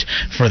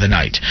for the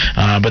night.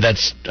 But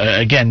that's,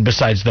 again,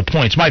 besides the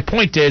points. My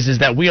point is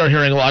that we are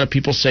hearing a lot of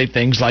people say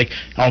things like,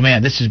 oh,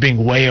 man, this is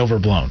being way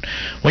overblown.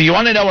 Well, you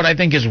want to know what I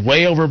think is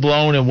way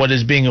overblown and what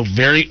is being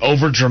very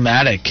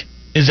overdramatic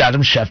is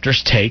Adam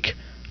Schefter's take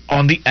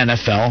on the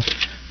NFL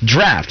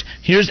draft.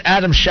 Here's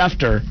Adam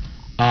Schefter,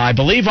 I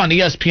believe on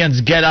ESPN's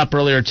Get Up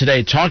earlier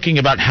today, talking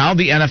about how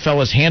the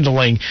NFL is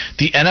handling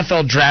the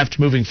NFL draft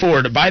moving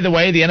forward. By the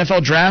way, the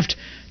NFL draft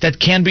that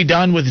can be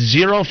done with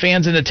 0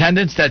 fans in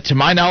attendance, that to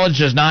my knowledge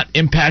does not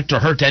impact or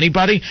hurt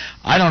anybody,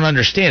 I don't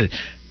understand it.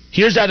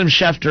 Here's Adam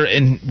Schefter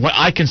in what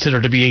I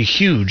consider to be a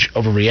huge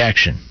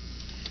overreaction.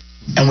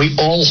 And we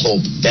all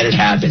hope that it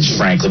happens,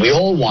 frankly. We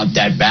all want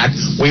that back.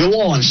 We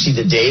all want to see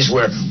the days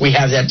where we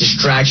have that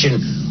distraction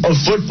of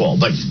football.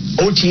 But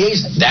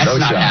OTAs, that's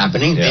not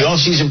happening. Yeah. The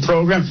off-season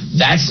program,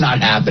 that's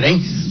not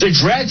happening. The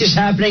draft is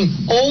happening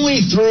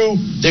only through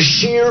the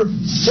sheer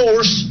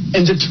force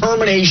and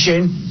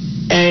determination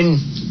and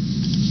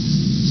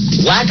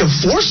lack of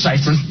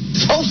foresight from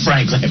both,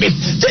 frankly. I mean,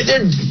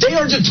 they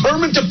are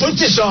determined to put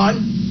this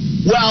on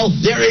while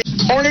there is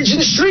carnage in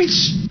the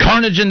streets.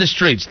 Carnage in the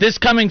streets. This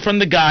coming from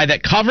the guy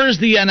that covers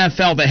the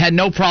NFL, that had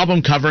no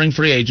problem covering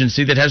free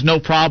agency, that has no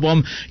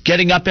problem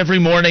getting up every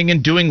morning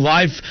and doing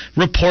live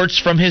reports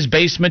from his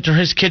basement or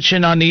his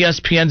kitchen on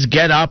ESPN's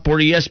Get Up or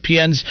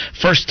ESPN's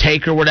First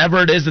Take or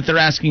whatever it is that they're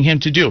asking him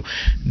to do.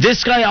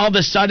 This guy all of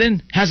a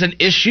sudden has an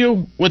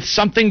issue with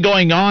something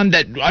going on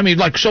that, I mean,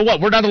 like, so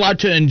what? We're not allowed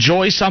to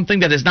enjoy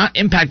something that is not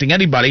impacting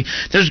anybody.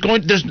 There's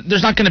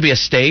not going to be a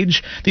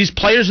stage. These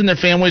players and their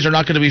families are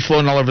not going to be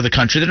flown all over the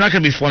country. They're not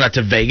going to be flown out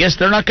to Vegas.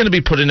 They're not going to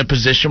be put in a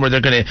position where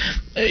they're going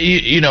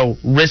to,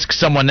 risk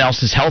someone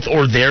else's health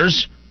or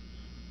theirs.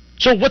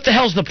 So what the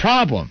hell's the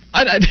problem?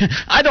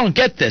 I don't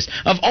get this.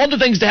 Of all the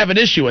things to have an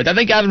issue with, I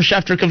think Adam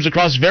Schefter comes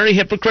across very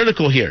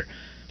hypocritical here.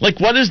 Like,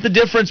 what is the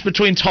difference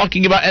between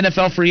talking about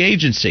NFL free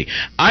agency?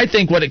 I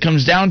think what it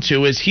comes down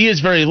to is he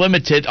is very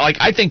limited. Like,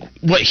 I think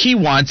what he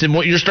wants and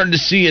what you're starting to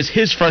see is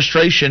his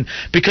frustration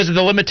because of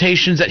the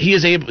limitations that he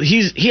is able.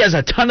 He has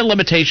a ton of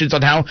limitations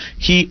on how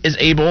he is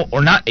able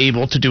or not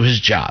able to do his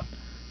job.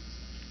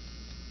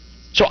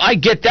 So I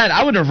get that.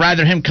 I would have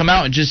rather him come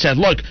out and just said,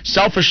 look,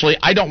 selfishly,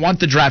 I don't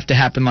want the draft to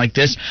happen like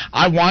this.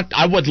 I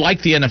would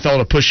like the NFL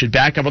to push it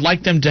back. I would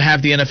like them to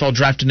have the NFL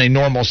draft in a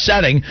normal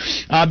setting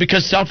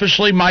because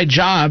selfishly, my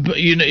job,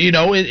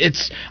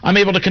 I'm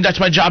able to conduct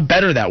my job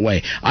better that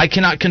way. I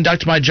cannot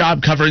conduct my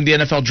job covering the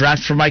NFL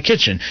draft from my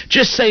kitchen.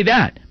 Just say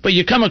that. But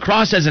you come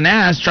across as an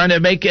ass trying to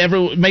make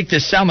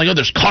this sound like, oh,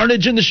 there's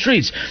carnage in the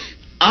streets.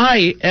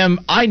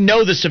 I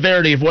know the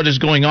severity of what is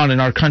going on in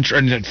our country,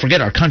 and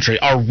forget our country,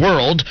 our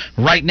world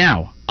right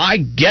now. I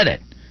get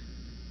it.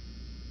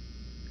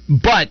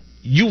 But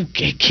you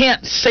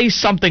can't say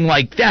something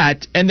like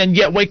that and then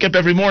yet wake up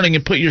every morning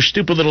and put your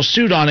stupid little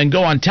suit on and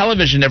go on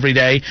television every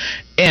day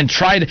and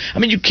try to, I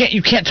mean, you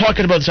can't talk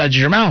it about the sides of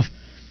your mouth.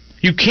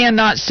 You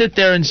cannot sit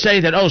there and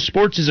say that, oh,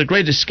 sports is a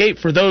great escape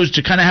for those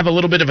to kind of have a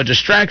little bit of a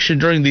distraction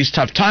during these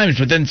tough times,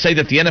 but then say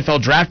that the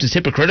NFL draft is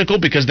hypocritical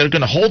because they're going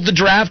to hold the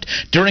draft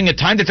during a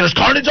time that there's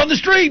carnage on the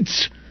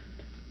streets.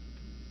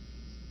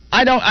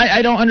 I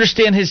don't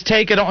understand his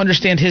take. I don't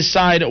understand his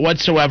side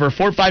whatsoever.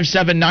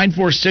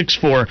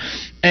 457-9464.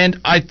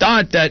 And I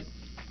thought that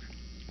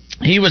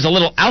he was a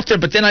little out there,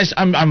 but then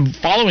I'm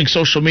following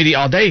social media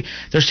all day.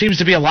 There seems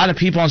to be a lot of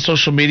people on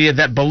social media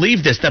that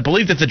believe this, that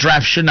believe that the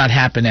draft should not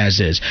happen as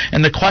is.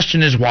 And the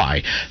question is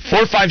why.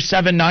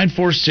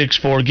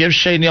 457-9464. Give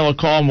Shay Neal a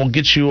call, and we'll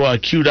get you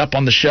queued up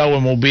on the show,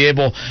 and we'll be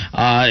able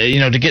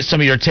to get some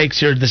of your takes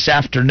here this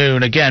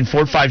afternoon. Again,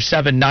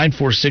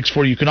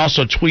 457-9464. You can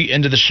also tweet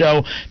into the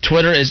show.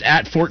 Twitter is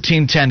at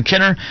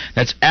 1410Kinner.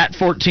 That's at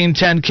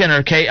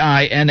 1410Kinner,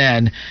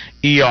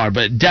 Kinner.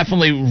 But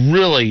definitely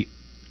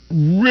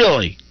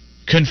really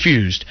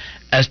confused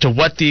as to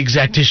what the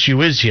exact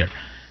issue is here.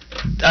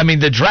 I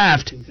mean, the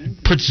draft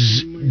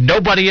puts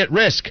nobody at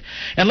risk.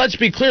 And let's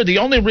be clear, the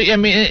only will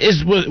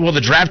the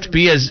draft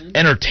be as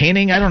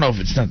entertaining? I don't know if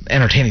it's not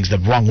entertaining is the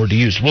wrong word to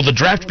use. Will the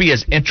draft be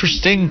as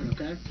interesting?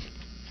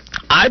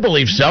 I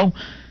believe so.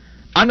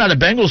 I'm not a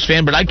Bengals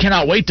fan, but I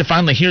cannot wait to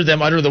finally hear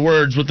them utter the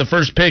words with the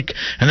first pick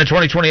in the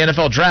 2020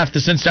 NFL draft. The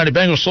Cincinnati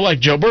Bengals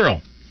select Joe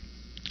Burrow.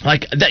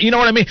 Like that, you know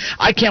what I mean?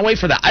 I can't wait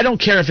for that. I don't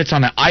care if it's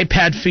on an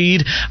iPad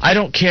feed. I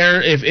don't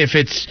care if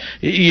it's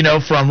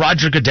from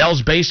Roger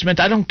Goodell's basement.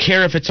 I don't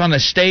care if it's on a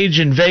stage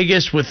in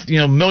Vegas with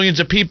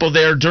millions of people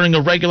there during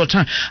a regular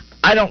time.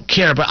 I don't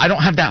care, but I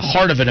don't have that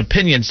hard of an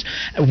opinions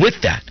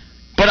with that.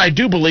 But I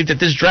do believe that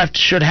this draft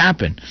should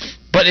happen.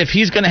 But if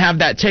he's going to have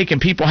that take and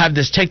people have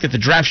this take that the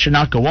draft should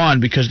not go on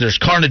because there's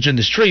carnage in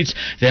the streets,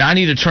 then I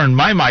need to turn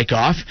my mic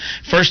off.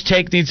 First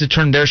Take needs to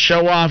turn their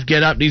show off.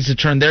 Get Up needs to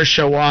turn their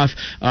show off.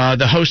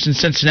 The hosts in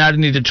Cincinnati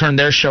need to turn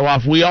their show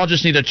off. We all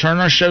just need to turn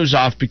our shows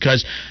off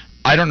because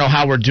I don't know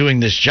how we're doing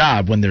this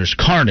job when there's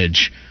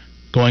carnage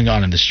going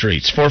on in the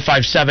streets.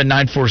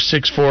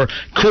 457-9464.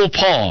 Cool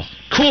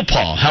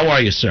Paul, how are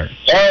you, sir?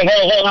 Hey,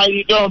 how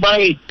you doing,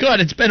 buddy?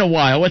 Good, it's been a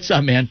while. What's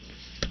up, man?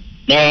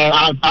 Man,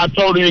 I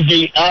told you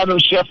Adam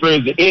Schefter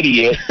is an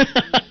idiot.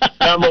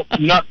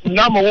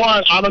 Number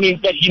one, I don't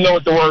even think you know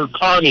what the word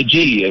carnage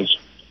is.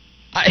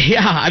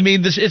 I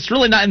mean, it's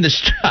really not in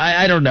the.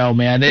 I don't know,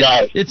 man.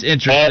 It's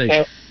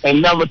interesting.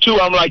 And number two,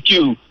 I'm like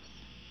you.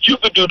 You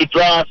could do the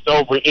draft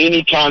over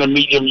any kind of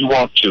medium you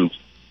want to.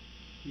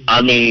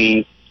 I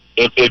mean,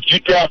 if you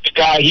draft a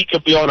guy, he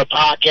could be on a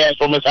podcast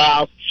from his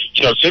house.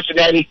 You know,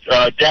 Cincinnati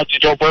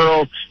drafted Joe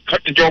Burrow,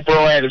 cut to Joe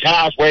Burrow at his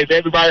house, wave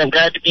everybody, I'm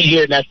glad to be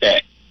here, and that's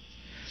that.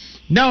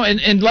 No,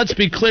 and let's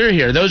be clear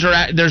here.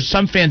 There's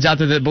some fans out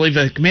there that believe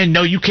that, man,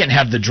 no, you can't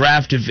have the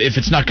draft if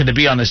it's not going to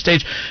be on the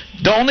stage.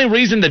 The only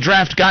reason the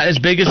draft got as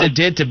big as it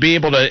did to be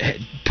able to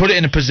put it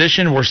in a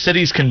position where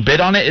cities can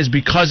bid on it is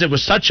because it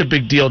was such a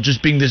big deal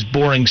just being this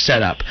boring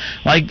setup.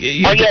 Like,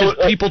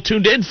 people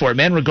tuned in for it,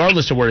 man,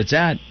 regardless of where it's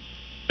at.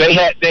 They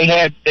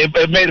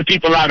made the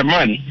people a lot of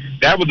money.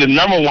 That was the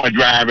number one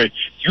driver.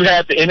 You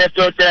have the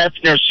NFL draft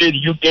in your city,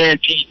 you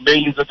guarantee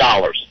millions of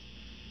dollars.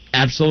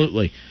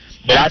 Absolutely.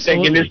 But I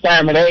think in this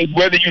time of age,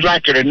 whether you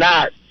like it or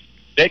not,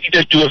 they can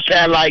just do a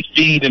satellite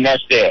feed and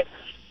that's that.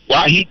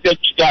 Why he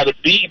thinks you got to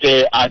be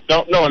there, I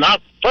don't know. And I'm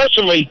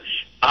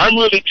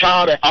really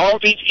tired of all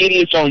these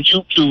idiots on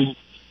YouTube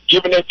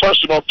giving their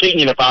personal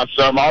opinion about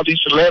something, all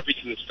these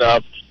celebrities and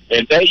stuff,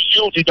 and they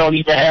usually don't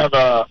even have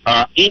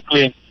a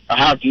inkling of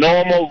how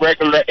normal,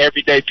 regular,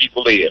 everyday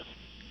people live.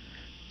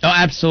 No,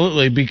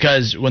 absolutely,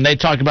 because when they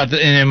talk about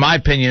and in my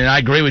opinion, and I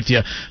agree with you,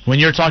 when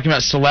you're talking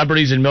about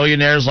celebrities and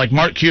millionaires like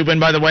Mark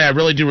Cuban, by the way, I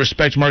really do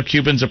respect Mark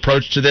Cuban's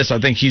approach to this. I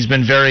think he's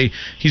been very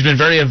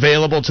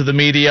available to the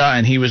media,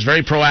 and he was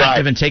very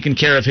proactive in taking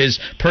care of his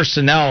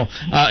personnel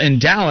in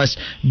Dallas.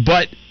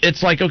 But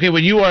it's like, okay,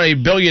 when you are a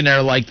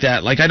billionaire like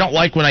that, like I don't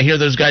like when I hear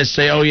those guys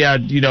say, oh, yeah,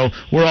 you know,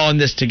 we're all in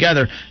this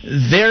together.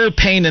 Their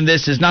pain in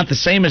this is not the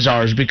same as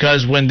ours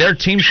because when their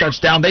team shuts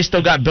down, they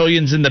still got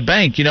billions in the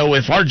bank. You know,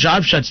 if our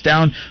job shuts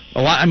down,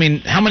 I mean,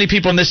 how many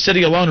people in this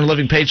city alone are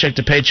living paycheck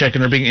to paycheck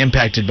and are being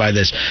impacted by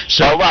this?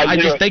 So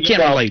they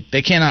can't relate.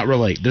 They cannot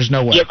relate. There's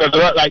no way. Yeah, because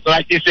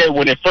like they said,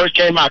 when it first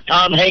came out,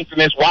 Tom Hanks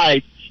and his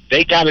wife,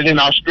 they got it in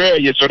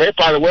Australia, so they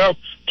probably,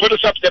 put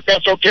us up to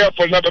Best Hotel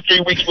for another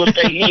 3 weeks. We'll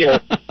stay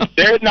here.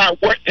 They're not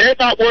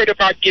worried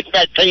about getting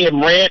back paying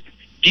rent,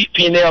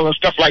 DP&L, and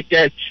stuff like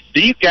that.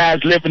 These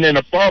guys living in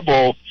a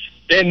bubble,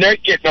 then they're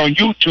getting on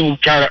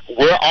YouTube kind of,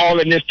 we're all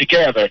in this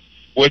together.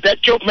 Was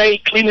that your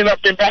maid cleaning up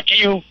in back of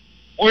you?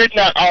 We're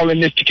not all in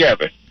this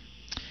together.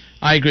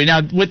 I agree.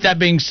 Now, with that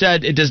being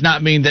said, it does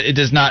not mean that it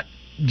does not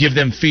give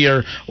them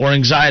fear or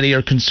anxiety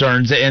or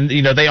concerns, and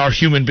you know they are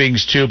human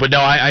beings too. But no,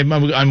 I'm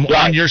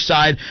on your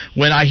side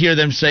when I hear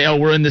them say, "Oh,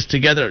 we're in this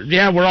together."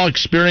 Yeah, we're all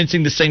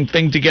experiencing the same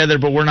thing together,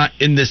 but we're not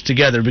in this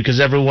together because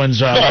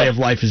everyone's way of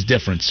life is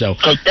different. So,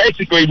 because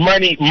basically,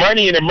 money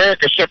in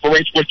America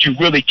separates what you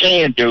really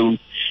can do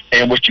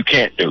and what you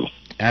can't do.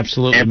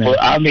 Absolutely, man.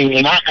 I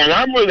mean,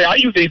 I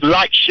usually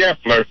like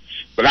Scheffler,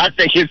 but I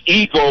think his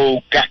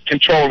ego got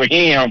control of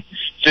him.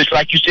 Just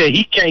like you said,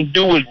 he can't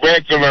do his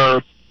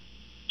regular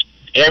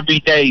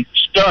everyday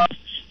stuff.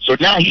 So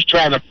now he's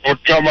trying to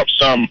drum up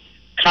some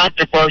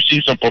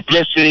controversy, some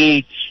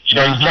publicity. You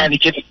know, he's trying to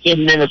get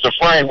 10 minutes of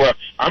fame. Well,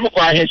 I'm going to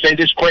go ahead and say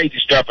this crazy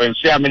stuff and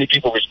see how many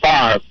people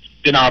respond.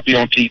 Then I'll be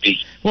on TV.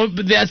 Well,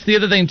 but that's the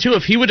other thing too.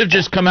 If he would have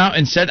just come out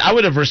and said, I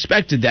would have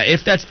respected that.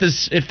 If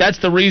that's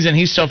the reason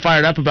he's so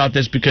fired up about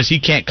this because he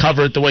can't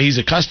cover it the way he's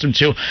accustomed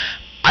to,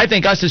 I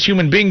think us as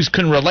human beings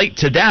can relate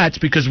to that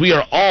because we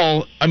are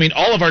all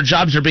of our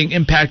jobs are being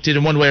impacted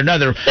in one way or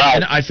another. Right.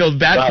 And I feel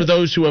bad for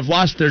those who have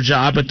lost their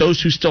job, but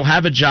those who still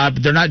have a job,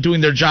 they're not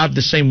doing their job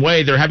the same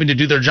way. They're having to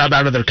do their job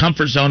out of their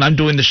comfort zone. I'm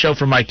doing the show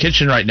from my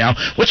kitchen right now,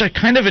 which I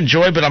kind of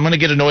enjoy, but I'm going to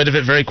get annoyed of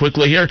it very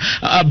quickly here.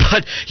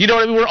 But you know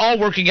what I mean? We're all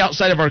working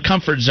outside of our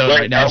comfort zone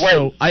right now,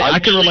 so I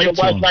can relate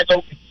to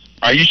them.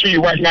 Are you sure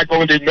your wife's not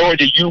going to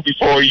annoyed at you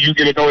before you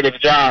get annoyed at the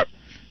job?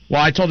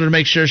 Well, I told her to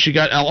make sure she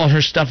got all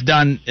her stuff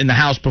done in the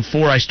house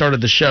before I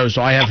started the show,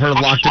 so I have her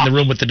locked in the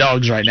room with the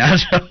dogs right now.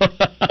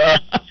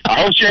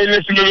 I hope she ain't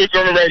listening to this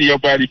on the radio,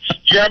 buddy.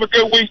 You have a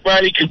good week,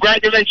 buddy.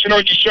 Congratulations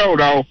on your show,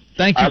 though.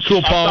 Thank you,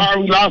 Cool Paul.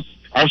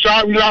 I'm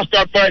sorry we lost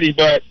our buddy,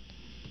 but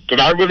because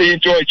I really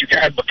enjoyed you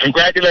guys. But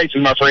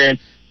congratulations, my friend.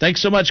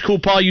 Thanks so much, Cool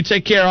Paul. You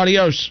take care.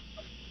 Adios.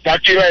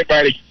 Talk to you later,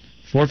 buddy.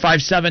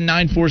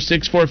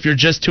 457-9464. If you're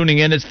just tuning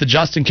in, it's the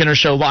Justin Kinner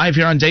Show live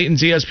here on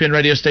Dayton's ESPN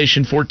radio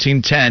station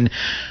 1410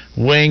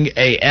 Wing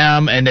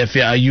AM. And if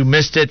you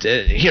missed it,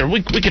 here,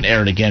 we can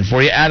air it again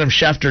for you. Adam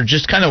Schefter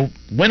just kind of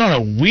went on a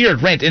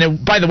weird rant.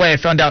 And by the way, I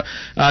found out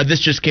this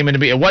just came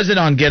into me. It wasn't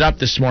on Get Up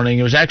this morning.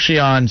 It was actually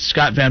on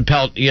Scott Van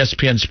Pelt,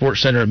 ESPN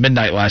Sports Center at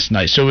midnight last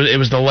night. So it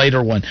was the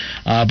later one.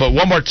 But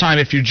one more time,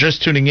 if you're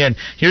just tuning in,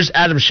 here's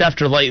Adam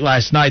Schefter late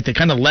last night that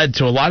kind of led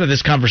to a lot of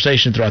this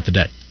conversation throughout the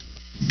day.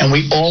 And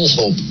we all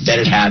hope that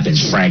it happens,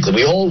 frankly.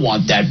 We all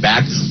want that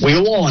back. We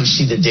all want to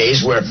see the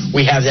days where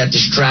we have that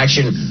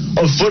distraction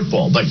of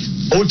football. But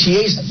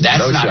OTAs,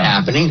 that's not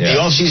happening. Yeah.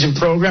 The off-season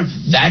program,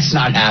 that's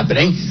not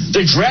happening.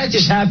 The draft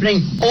is happening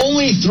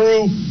only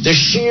through the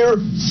sheer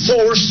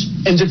force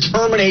and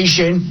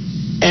determination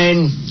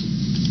and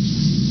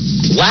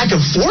lack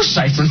of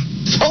foresight from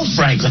Phil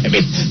Franklin. I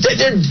mean,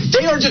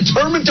 they are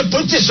determined to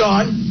put this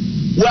on.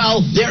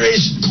 Well, there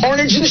is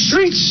carnage in the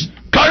streets.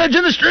 Carnage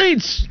in the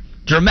streets.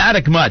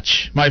 Dramatic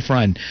much, my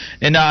friend.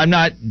 And I'm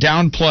not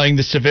downplaying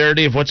the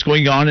severity of what's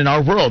going on in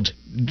our world.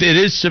 It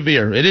is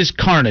severe. It is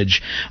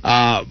carnage.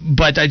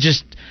 But I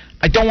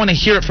don't want to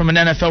hear it from an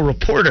NFL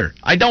reporter.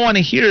 I don't want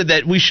to hear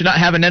that we should not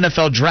have an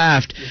NFL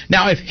draft.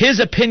 Now, if his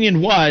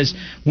opinion was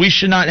we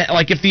should not,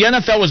 like if the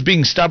NFL was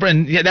being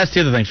stubborn, yeah, that's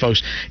the other thing,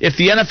 folks. If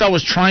the NFL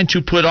was trying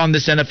to put on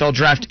this NFL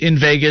draft in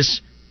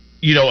Vegas,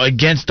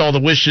 against all the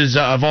wishes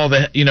of all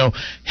the,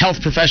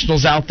 health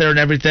professionals out there and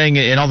everything,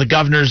 and all the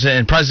governors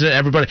and president,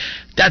 everybody,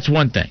 that's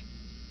one thing.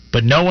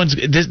 But the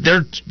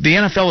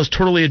NFL is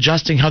totally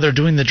adjusting how they're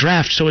doing the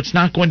draft, so it's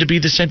not going to be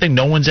the same thing.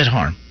 No one's at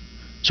harm.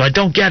 So I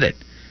don't get it.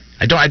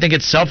 I think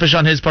it's selfish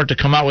on his part to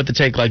come out with a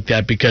take like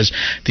that, because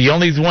the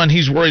only one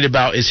he's worried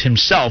about is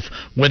himself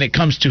when it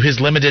comes to his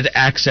limited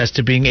access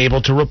to being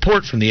able to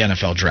report from the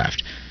NFL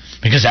draft.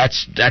 Because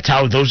that's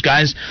how those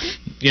guys,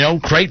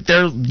 create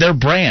their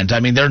brand. I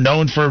mean, they're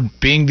known for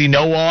being the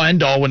know-all,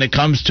 end-all when it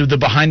comes to the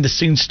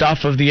behind-the-scenes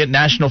stuff of the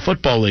National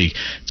Football League.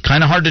 It's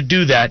kind of hard to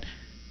do that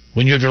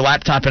when you have your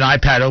laptop and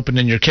iPad open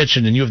in your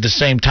kitchen and you have the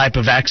same type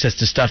of access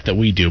to stuff that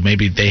we do.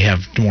 Maybe they have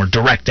more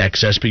direct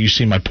access, but you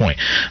see my point.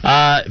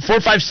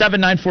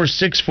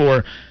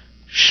 457-9464.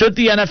 Should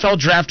the NFL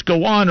draft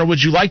go on, or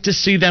would you like to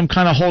see them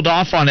kind of hold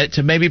off on it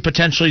to maybe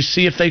potentially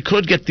see if they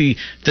could get the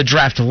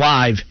draft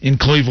live in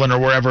Cleveland or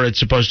wherever it's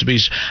supposed to be,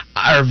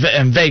 or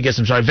in Vegas?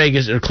 I'm sorry,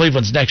 Vegas or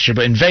Cleveland's next year,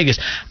 but in Vegas,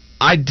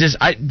 I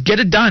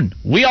get it done.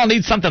 We all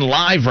need something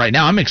live right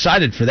now. I'm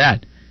excited for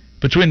that.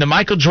 Between the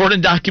Michael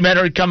Jordan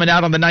documentary coming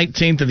out on the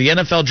 19th and the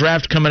NFL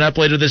draft coming up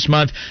later this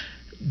month,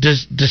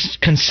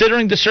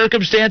 considering the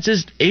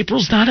circumstances,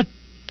 April's not a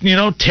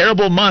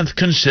terrible month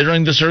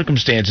considering the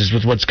circumstances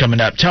with what's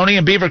coming up. Tony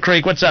in Beaver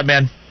Creek, what's up,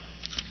 man?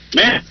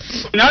 Nice.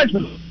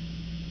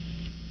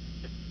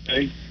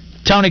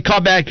 Tony, call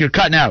back. You're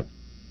cutting out.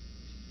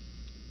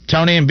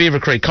 Tony in Beaver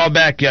Creek, call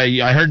back.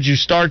 I heard you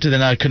start, and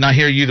then I could not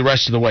hear you the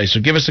rest of the way. So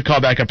give us a call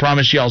back. I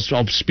promise you I'll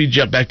speed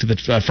you up back to the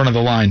front of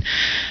the line.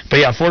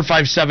 But,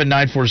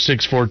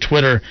 457-9464.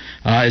 Twitter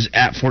is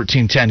at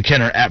 1410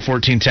 Kenner, at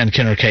 1410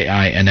 Kenner,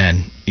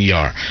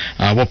 KINNER.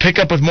 We'll pick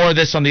up with more of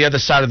this on the other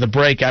side of the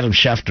break. Adam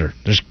Schefter.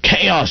 There's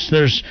chaos.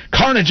 There's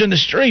carnage in the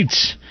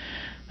streets.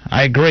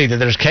 I agree that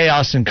there's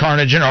chaos and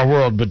carnage in our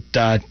world, but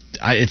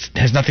it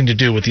has nothing to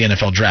do with the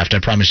NFL draft. I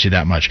promise you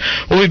that much.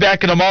 We'll be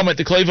back in a moment.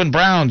 The Cleveland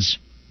Browns.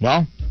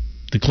 Well,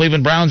 the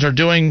Cleveland Browns they're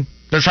trying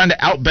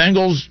to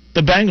out-Bengals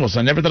the Bengals.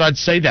 I never thought I'd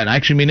say that. I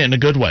actually mean it in a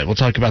good way. We'll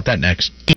talk about that next.